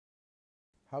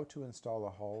How to install a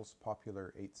Hall's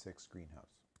Popular 8.6 greenhouse.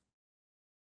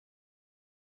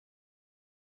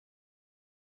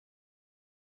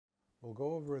 We'll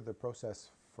go over the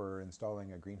process for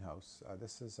installing a greenhouse.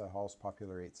 This is a Hall's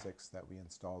Popular 8.6 that we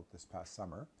installed this past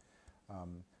summer.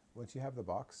 Once you have the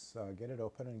box, get it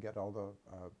open and get all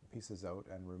the pieces out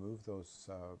and remove those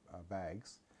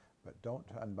bags, but don't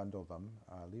unbundle them.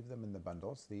 Leave them in the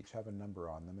bundles. They each have a number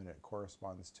on them and it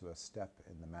corresponds to a step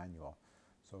in the manual.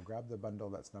 So grab the bundle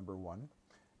that's number 1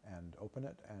 and open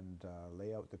it and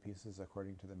lay out the pieces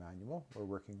according to the manual. We're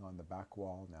working on the back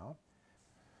wall now.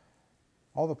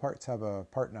 All the parts have a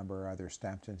part number either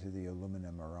stamped into the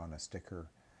aluminum or on a sticker.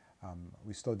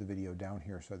 We slowed the video down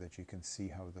here so that you can see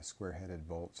how the square-headed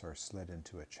bolts are slid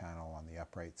into a channel on the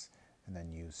uprights and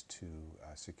then used to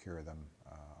secure them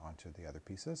onto the other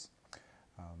pieces.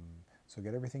 So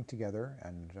get everything together,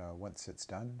 and once it's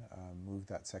done, move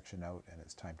that section out and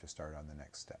it's time to start on the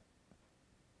next step.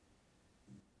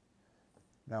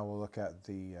 Now we'll look at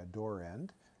the door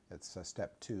end. It's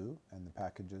step 2, and the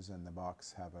packages in the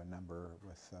box have a number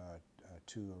with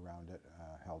 2 around it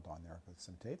held on there with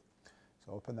some tape.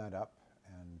 So open that up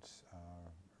and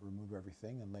remove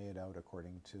everything and lay it out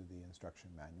according to the instruction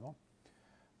manual.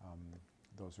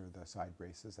 Those are the side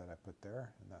braces that I put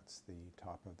there, and that's the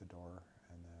top of the door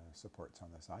and the supports on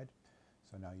the side.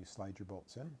 So now you slide your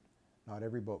bolts in. Not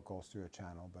every bolt goes through a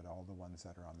channel, but all the ones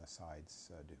that are on the sides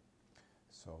do.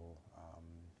 So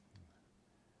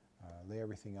lay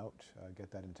everything out,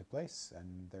 get that into place,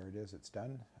 and there it is, it's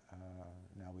done.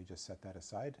 Now we just set that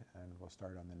aside and we'll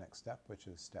start on the next step, which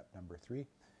is step number 3,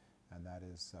 and that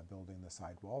is building the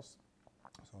side walls.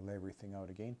 So lay everything out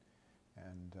again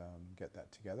and get that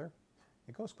together.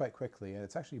 It goes quite quickly, and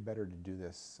it's actually better to do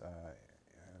this.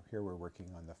 Here we're working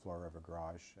on the floor of a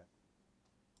garage.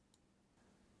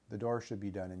 The door should be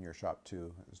done in your shop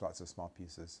too. There's lots of small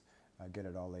pieces. Get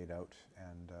it all laid out,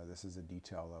 and this is a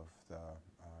detail of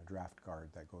the draft guard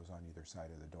that goes on either side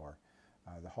of the door.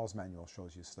 The Hall's manual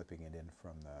shows you slipping it in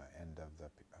from the end of the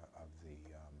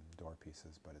door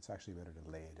pieces, but it's actually better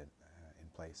to lay it in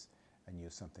place and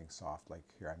use something soft, like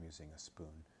here I'm using a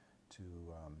spoon to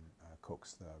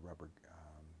coax the rubber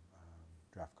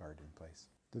draft guard in place.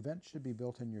 The vent should be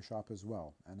built in your shop as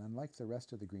well, and unlike the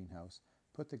rest of the greenhouse,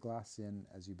 put the glass in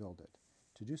as you build it.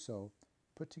 To do so,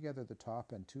 put together the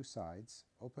top and 2 sides,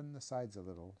 open the sides a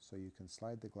little so you can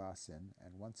slide the glass in,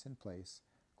 and once in place,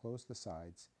 close the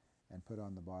sides and put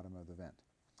on the bottom of the vent.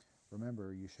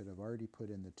 Remember, you should have already put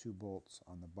in the 2 bolts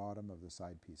on the bottom of the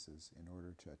side pieces in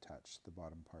order to attach the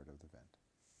bottom part of the vent.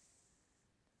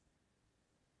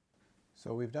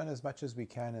 So we've done as much as we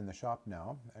can in the shop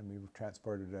now, and we've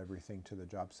transported everything to the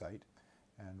job site,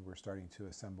 and we're starting to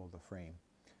assemble the frame.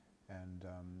 And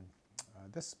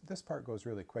this part goes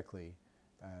really quickly,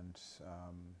 and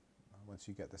once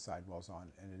you get the sidewalls on,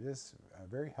 and it is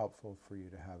very helpful for you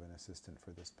to have an assistant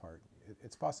for this part.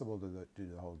 It's possible to do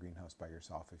the whole greenhouse by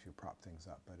yourself if you prop things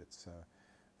up, but it's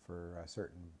for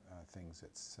certain things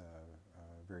it's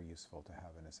very useful to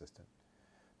have an assistant.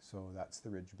 So that's the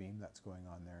ridge beam that's going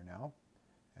on there now,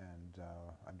 and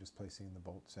I'm just placing the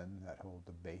bolts in that hold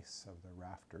the base of the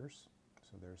rafters.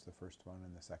 So there's the first one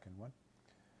and the second one,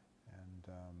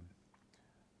 and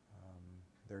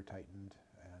they're tightened,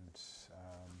 and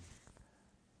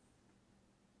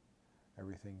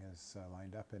everything is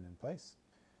lined up and in place.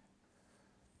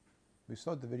 We've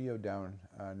slowed the video down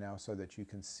now so that you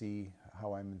can see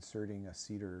how I'm inserting a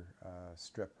cedar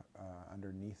strip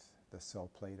underneath the sill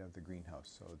plate of the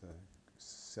greenhouse. So the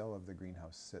sill of the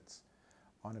greenhouse sits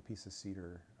on a piece of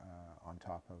cedar on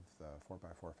top of the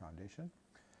 4x4 foundation.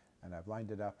 And I've lined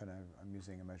it up, and I'm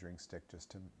using a measuring stick just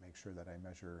to make sure that I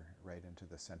measure right into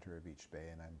the center of each bay,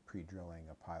 and I'm pre-drilling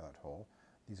a pilot hole.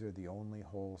 These are the only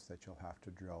holes that you'll have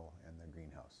to drill in the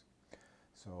greenhouse.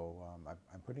 So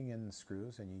I'm putting in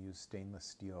screws, and you use stainless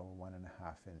steel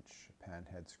 1.5 inch pan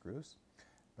head screws.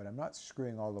 But I'm not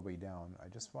screwing all the way down. I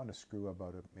just want to screw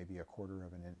about maybe 1/4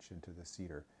 of an inch into the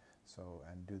cedar,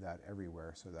 and do that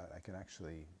everywhere so that I can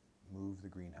actually move the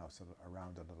greenhouse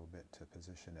around a little bit to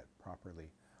position it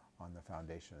properly on the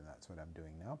foundation, and that's what I'm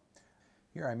doing now.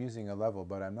 Here I'm using a level,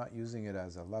 but I'm not using it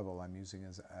as a level. I'm using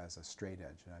it as a straight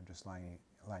edge, and I'm just lining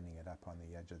it up on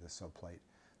the edge of the sill plate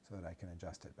so that I can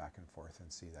adjust it back and forth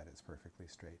and see that it's perfectly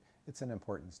straight. It's an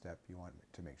important step. You want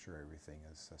to make sure everything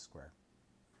is square.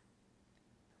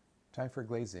 Time for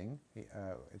glazing.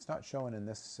 It's not shown in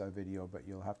this video, but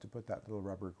you'll have to put that little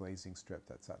rubber glazing strip,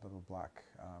 that's that little black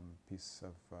piece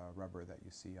of rubber that you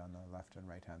see on the left and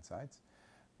right hand sides.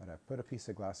 But I've put a piece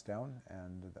of glass down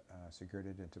and secured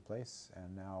it into place,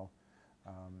 and now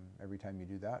Every time you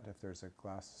do that, if there's a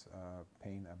glass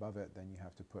pane above it, then you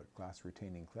have to put glass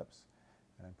retaining clips.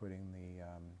 And I'm putting the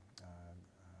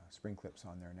spring clips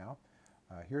on there now.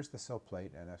 Here's the sill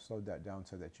plate, and I've slowed that down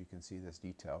so that you can see this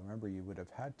detail. Remember, you would have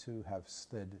had to have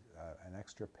slid an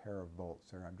extra pair of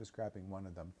bolts, or I'm just grabbing one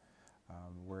of them,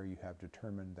 where you have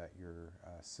determined that your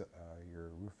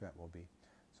roof vent will be.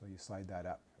 So you slide that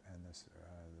up, and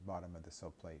the bottom of the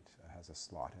sill plate has a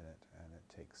slot in it, and it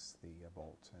takes the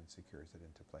bolt and secures it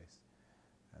into place.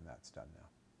 And that's done now.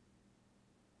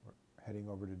 We're heading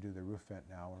over to do the roof vent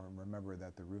now. Remember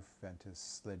that the roof vent is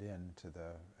slid in to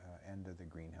the end of the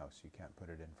greenhouse. You can't put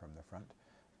it in from the front.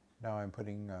 Now I'm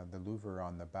putting the louver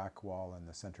on the back wall in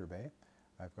the center bay.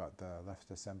 I've got the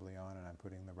left assembly on, and I'm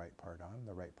putting the right part on.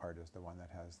 The right part is the one that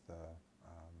has the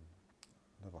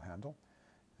little handle,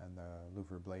 and the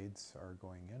louver blades are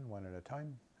going in one at a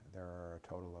time. There are a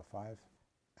total of 5.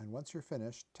 And once you're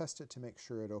finished, test it to make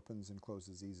sure it opens and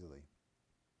closes easily.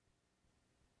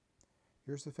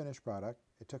 Here's the finished product.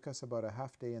 It took us about a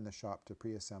half day in the shop to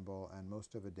pre-assemble and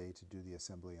most of a day to do the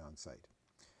assembly on site.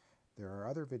 There are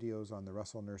other videos on the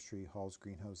Russell Nursery Halls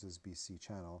Greenhouses BC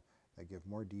channel that give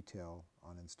more detail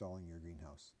on installing your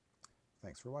greenhouse.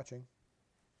 Thanks for watching.